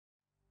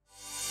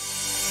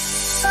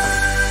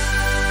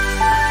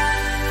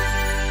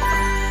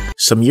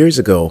Some years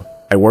ago,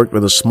 I worked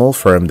with a small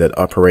firm that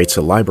operates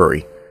a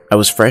library. I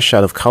was fresh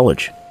out of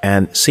college,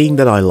 and seeing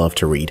that I love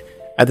to read,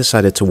 I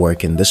decided to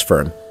work in this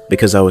firm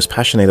because I was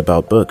passionate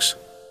about books.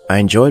 I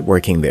enjoyed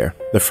working there.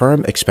 The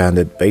firm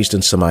expanded based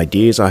on some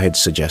ideas I had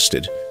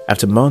suggested.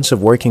 After months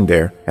of working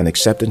there and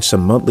accepting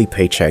some monthly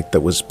paycheck that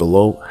was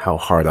below how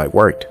hard I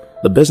worked,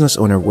 the business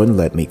owner wouldn't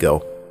let me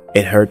go.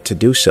 It hurt to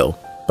do so,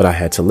 but I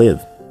had to live.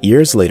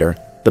 Years later,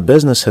 the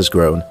business has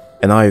grown,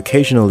 and I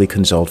occasionally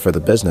consult for the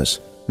business.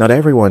 Not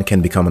everyone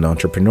can become an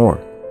entrepreneur.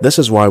 This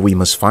is why we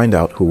must find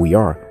out who we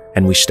are,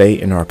 and we stay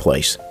in our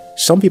place.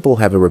 Some people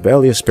have a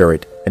rebellious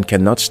spirit and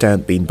cannot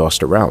stand being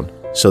bossed around,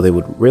 so they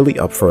would really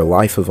opt for a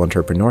life of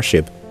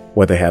entrepreneurship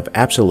where they have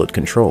absolute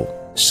control.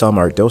 Some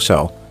are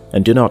docile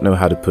and do not know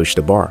how to push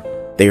the bar.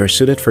 They are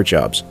suited for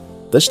jobs.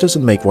 This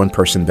doesn't make one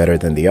person better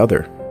than the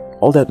other.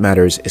 All that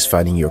matters is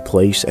finding your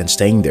place and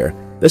staying there.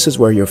 This is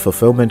where your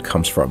fulfillment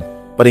comes from.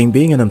 But in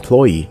being an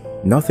employee,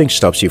 nothing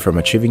stops you from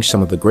achieving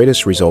some of the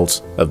greatest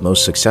results of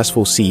most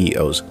successful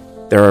CEOs.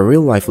 There are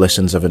real-life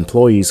lessons of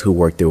employees who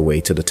work their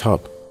way to the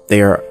top.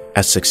 They are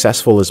as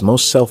successful as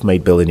most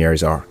self-made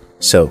billionaires are.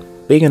 So,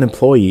 being an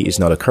employee is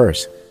not a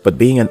curse, but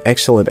being an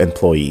excellent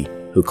employee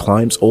who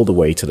climbs all the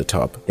way to the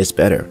top is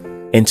better.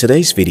 In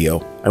today's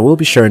video, I will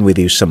be sharing with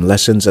you some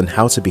lessons on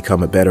how to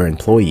become a better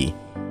employee,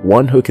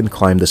 one who can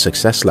climb the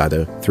success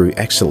ladder through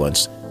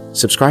excellence.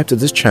 Subscribe to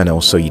this channel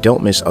so you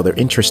don't miss other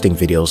interesting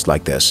videos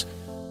like this.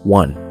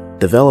 1.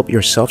 Develop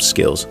your soft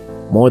skills.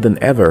 More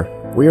than ever,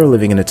 we are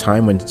living in a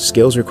time when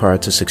skills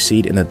required to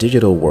succeed in a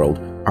digital world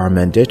are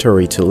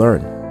mandatory to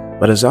learn.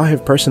 But as I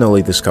have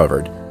personally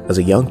discovered, as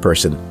a young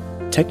person,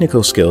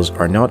 technical skills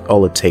are not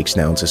all it takes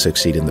now to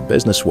succeed in the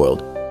business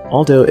world.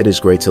 Although it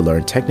is great to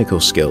learn technical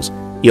skills,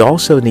 you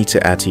also need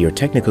to add to your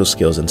technical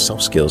skills and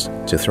soft skills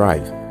to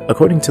thrive.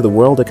 According to the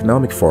World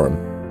Economic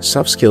Forum,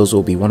 soft skills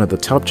will be one of the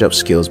top job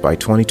skills by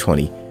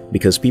 2020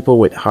 because people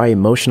with high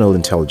emotional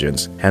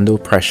intelligence handle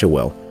pressure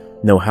well,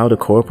 know how to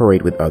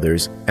cooperate with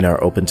others, and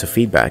are open to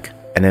feedback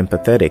and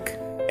empathetic.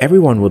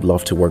 Everyone would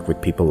love to work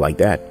with people like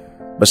that.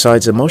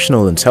 Besides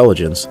emotional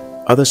intelligence,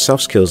 other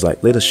soft skills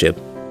like leadership,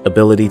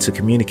 ability to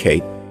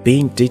communicate,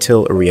 being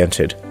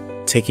detail-oriented,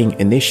 taking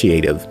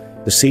initiative,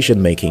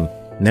 decision-making,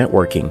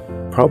 networking,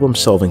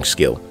 problem-solving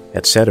skill,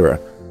 etc.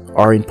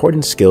 are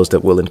important skills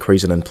that will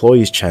increase an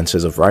employee's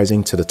chances of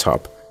rising to the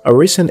top. A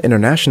recent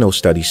international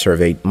study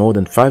surveyed more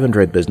than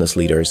 500 business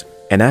leaders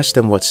and asked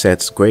them what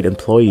sets great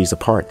employees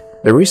apart.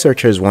 The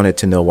researchers wanted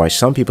to know why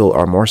some people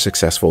are more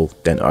successful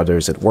than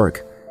others at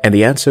work, and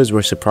the answers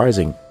were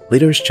surprising.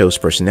 Leaders chose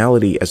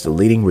personality as the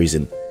leading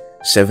reason.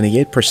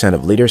 78%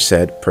 of leaders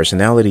said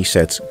personality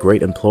sets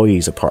great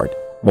employees apart,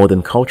 more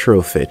than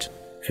cultural fit,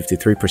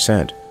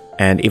 53%,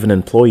 and even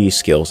employee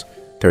skills,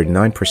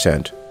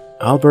 39%.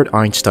 Albert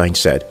Einstein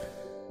said,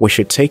 "We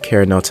should take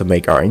care not to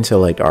make our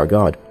intellect our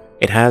God.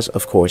 It has,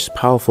 of course,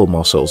 powerful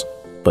muscles,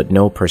 but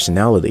no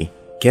personality.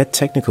 Get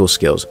technical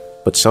skills,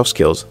 but soft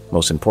skills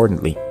most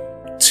importantly."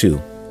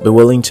 2. Be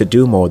willing to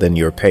do more than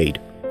you're paid.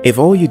 If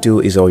all you do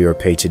is all you're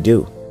paid to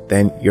do,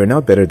 then you're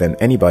not better than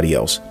anybody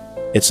else.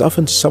 It's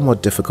often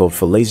somewhat difficult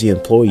for lazy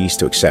employees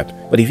to accept,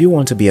 but if you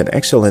want to be an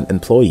excellent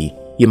employee,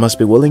 you must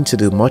be willing to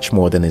do much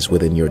more than is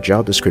within your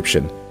job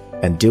description,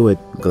 and do it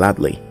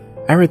gladly.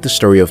 I read the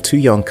story of two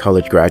young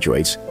college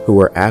graduates who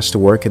were asked to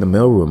work in a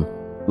mailroom.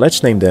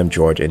 Let's name them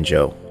George and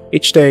Joe.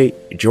 Each day,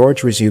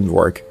 George resumed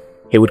work.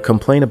 He would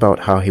complain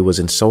about how he was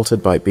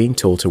insulted by being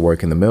told to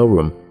work in the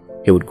mailroom.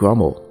 He would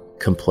grumble,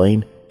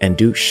 complain, and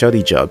do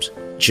shoddy jobs.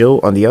 Joe,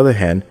 on the other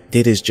hand,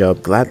 did his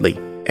job gladly.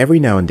 Every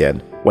now and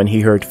then, when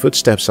he heard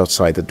footsteps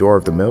outside the door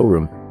of the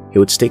mailroom, he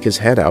would stick his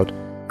head out,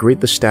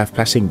 greet the staff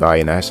passing by,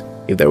 and ask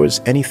if there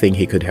was anything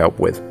he could help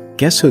with.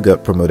 Guess who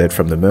got promoted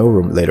from the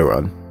mailroom later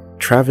on?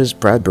 Travis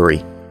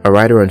Bradbury, a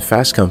writer on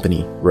Fast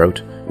Company,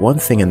 wrote, "One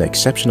thing an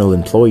exceptional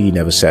employee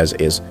never says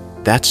is,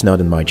 'That's not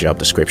in my job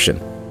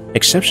description.'"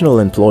 Exceptional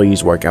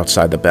employees work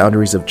outside the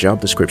boundaries of job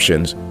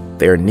descriptions.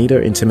 They are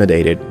neither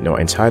intimidated nor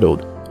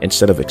entitled.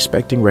 Instead of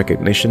expecting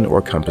recognition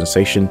or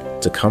compensation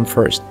to come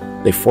first,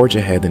 they forge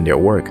ahead in their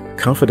work,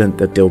 confident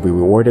that they'll be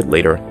rewarded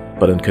later,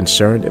 but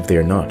unconcerned if they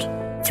are not.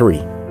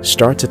 3.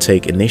 Start to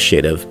take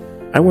initiative.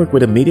 I work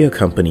with a media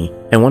company,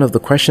 and one of the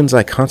questions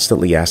I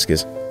constantly ask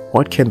is,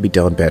 what can be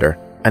done better?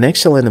 An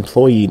excellent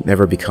employee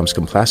never becomes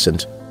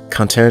complacent,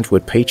 content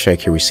with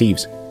paycheck he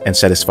receives, and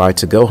satisfied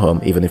to go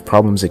home even if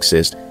problems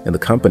exist in the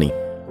company.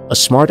 A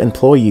smart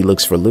employee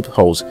looks for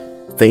loopholes,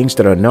 things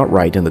that are not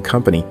right in the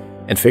company,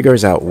 and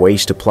figures out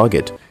ways to plug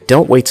it.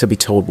 Don't wait to be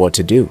told what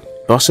to do.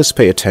 Bosses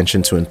pay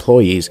attention to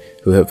employees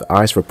who have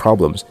eyes for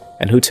problems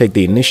and who take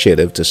the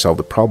initiative to solve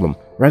the problem.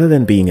 Rather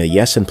than being a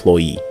yes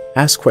employee,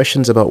 ask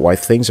questions about why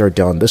things are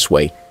done this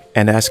way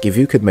and ask if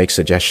you could make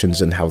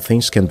suggestions on how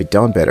things can be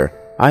done better.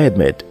 I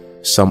admit,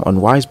 some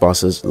unwise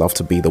bosses love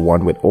to be the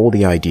one with all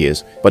the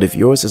ideas, but if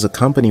yours is a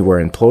company where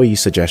employee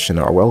suggestions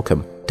are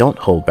welcome, don't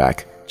hold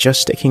back.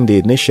 Just taking the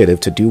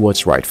initiative to do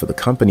what's right for the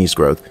company's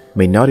growth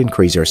may not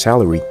increase your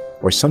salary,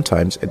 or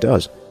sometimes it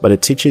does, but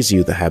it teaches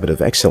you the habit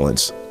of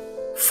excellence.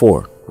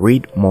 4.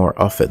 Read more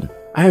often.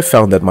 I have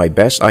found that my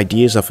best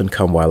ideas often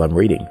come while I'm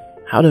reading.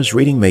 How does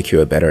reading make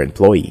you a better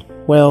employee?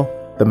 Well,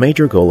 the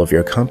major goal of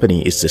your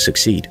company is to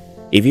succeed.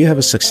 If you have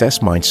a success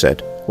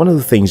mindset, one of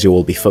the things you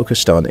will be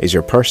focused on is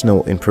your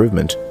personal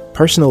improvement.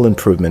 Personal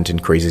improvement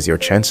increases your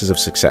chances of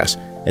success,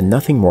 and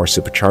nothing more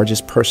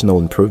supercharges personal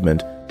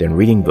improvement than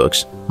reading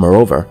books.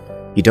 Moreover,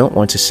 you don't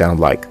want to sound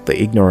like the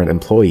ignorant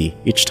employee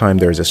each time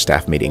there is a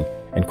staff meeting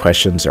and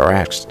questions are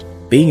asked.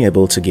 Being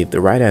able to give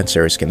the right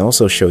answers can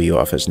also show you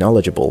off as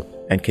knowledgeable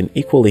and can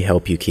equally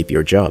help you keep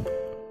your job.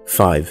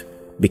 5.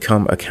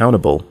 Become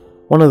accountable.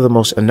 One of the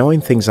most annoying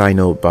things I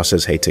know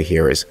bosses hate to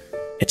hear is,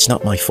 "It's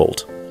not my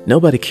fault."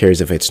 Nobody cares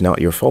if it's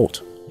not your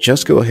fault.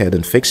 Just go ahead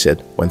and fix it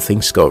when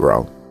things go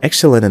wrong.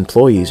 Excellent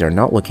employees are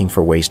not looking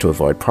for ways to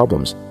avoid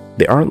problems.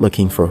 They aren't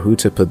looking for who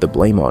to put the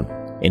blame on.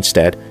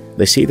 Instead,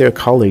 they see their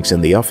colleagues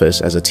in the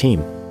office as a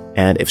team.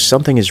 And if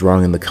something is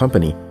wrong in the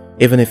company,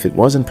 even if it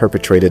wasn't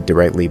perpetrated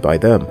directly by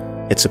them,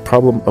 it's a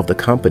problem of the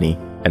company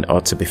and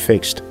ought to be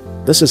fixed.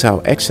 This is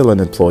how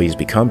excellent employees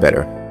become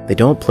better. They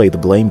don't play the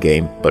blame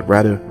game, but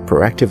rather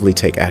proactively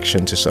take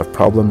action to solve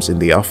problems in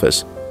the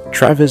office.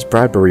 Travis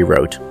Bradbury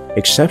wrote,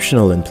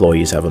 "Exceptional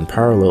employees have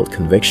unparalleled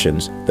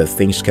convictions that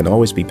things can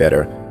always be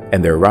better,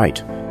 and they're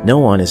right. No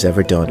one is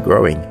ever done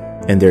growing,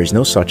 and there is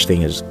no such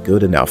thing as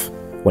good enough.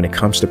 When it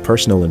comes to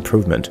personal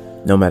improvement,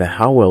 no matter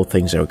how well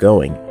things are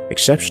going,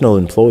 exceptional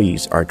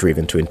employees are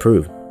driven to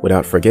improve,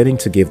 without forgetting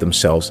to give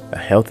themselves a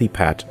healthy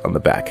pat on the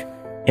back."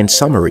 In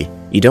summary,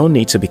 you don't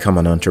need to become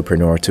an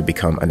entrepreneur to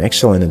become an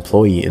excellent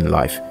employee in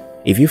life.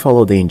 If you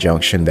follow the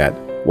injunction that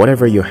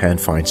whatever your hand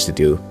finds to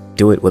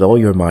do it with all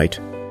your might,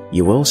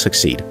 you will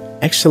succeed.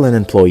 Excellent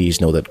employees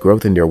know that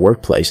growth in their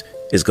workplace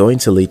is going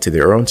to lead to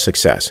their own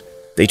success.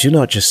 They do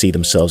not just see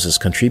themselves as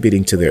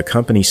contributing to their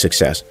company's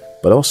success,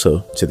 but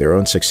also to their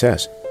own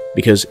success.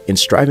 Because in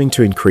striving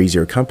to increase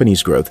your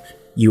company's growth,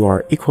 you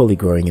are equally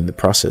growing in the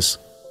process.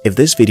 If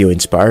this video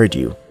inspired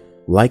you,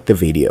 like the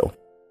video.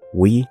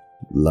 We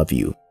love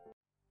you.